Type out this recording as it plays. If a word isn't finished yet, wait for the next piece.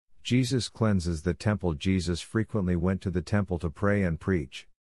Jesus cleanses the temple. Jesus frequently went to the temple to pray and preach.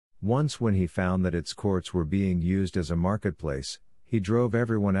 Once, when he found that its courts were being used as a marketplace, he drove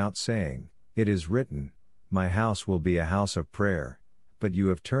everyone out, saying, "It is written, 'My house will be a house of prayer,' but you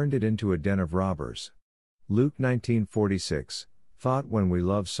have turned it into a den of robbers." Luke 19:46. Thought: when we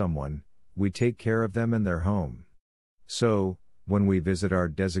love someone, we take care of them and their home. So, when we visit our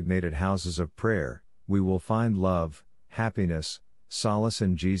designated houses of prayer, we will find love, happiness, solace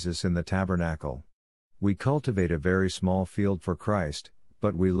and Jesus in the tabernacle. We cultivate a very small field for Christ,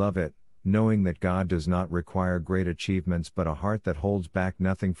 but we love it, knowing that God does not require great achievements but a heart that holds back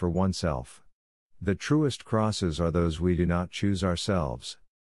nothing for oneself. The truest crosses are those we do not choose ourselves.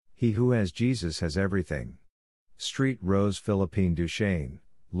 He who has Jesus has everything. Street Rose Philippine Duchesne.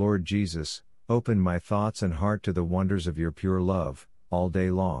 Lord Jesus, open my thoughts and heart to the wonders of your pure love, all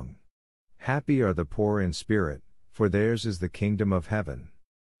day long. Happy are the poor in spirit, for theirs is the kingdom of heaven.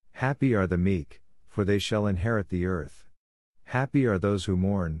 Happy are the meek, for they shall inherit the earth. Happy are those who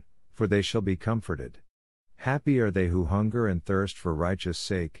mourn, for they shall be comforted. Happy are they who hunger and thirst for righteous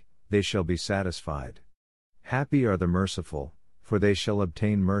sake, they shall be satisfied. Happy are the merciful, for they shall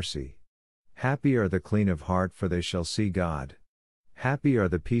obtain mercy. Happy are the clean of heart, for they shall see God. Happy are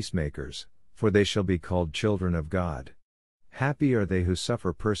the peacemakers, for they shall be called children of God. Happy are they who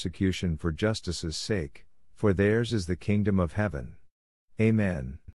suffer persecution for justice's sake, for theirs is the kingdom of heaven. Amen.